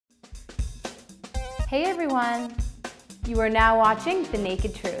Hey everyone! You are now watching The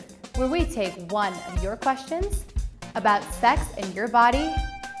Naked Truth, where we take one of your questions about sex and your body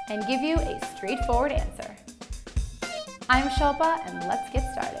and give you a straightforward answer. I'm Shilpa, and let's get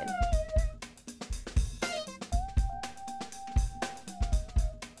started.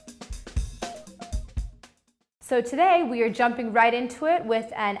 So today we are jumping right into it with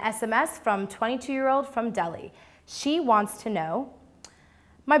an SMS from 22-year-old from Delhi. She wants to know,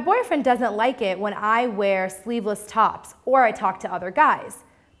 my boyfriend doesn't like it when I wear sleeveless tops or I talk to other guys.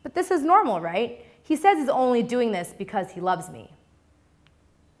 But this is normal, right? He says he's only doing this because he loves me.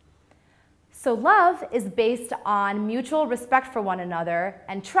 So love is based on mutual respect for one another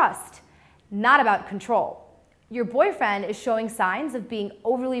and trust, not about control. Your boyfriend is showing signs of being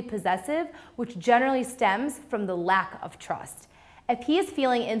overly possessive, which generally stems from the lack of trust. If he is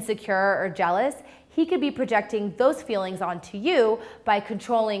feeling insecure or jealous, he could be projecting those feelings onto you by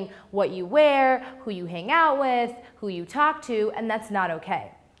controlling what you wear, who you hang out with, who you talk to, and that's not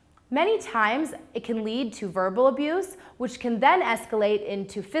okay. Many times, it can lead to verbal abuse, which can then escalate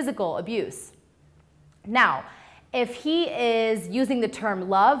into physical abuse. Now, if he is using the term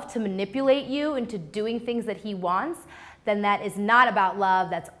love to manipulate you into doing things that he wants, then that is not about love,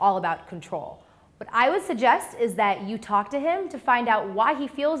 that's all about control. What I would suggest is that you talk to him to find out why he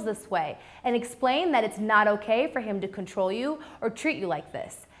feels this way and explain that it's not okay for him to control you or treat you like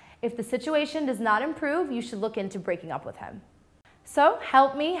this. If the situation does not improve, you should look into breaking up with him. So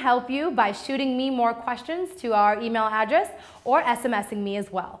help me help you by shooting me more questions to our email address or SMSing me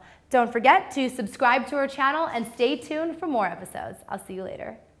as well. Don't forget to subscribe to our channel and stay tuned for more episodes. I'll see you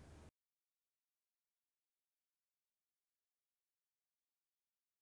later.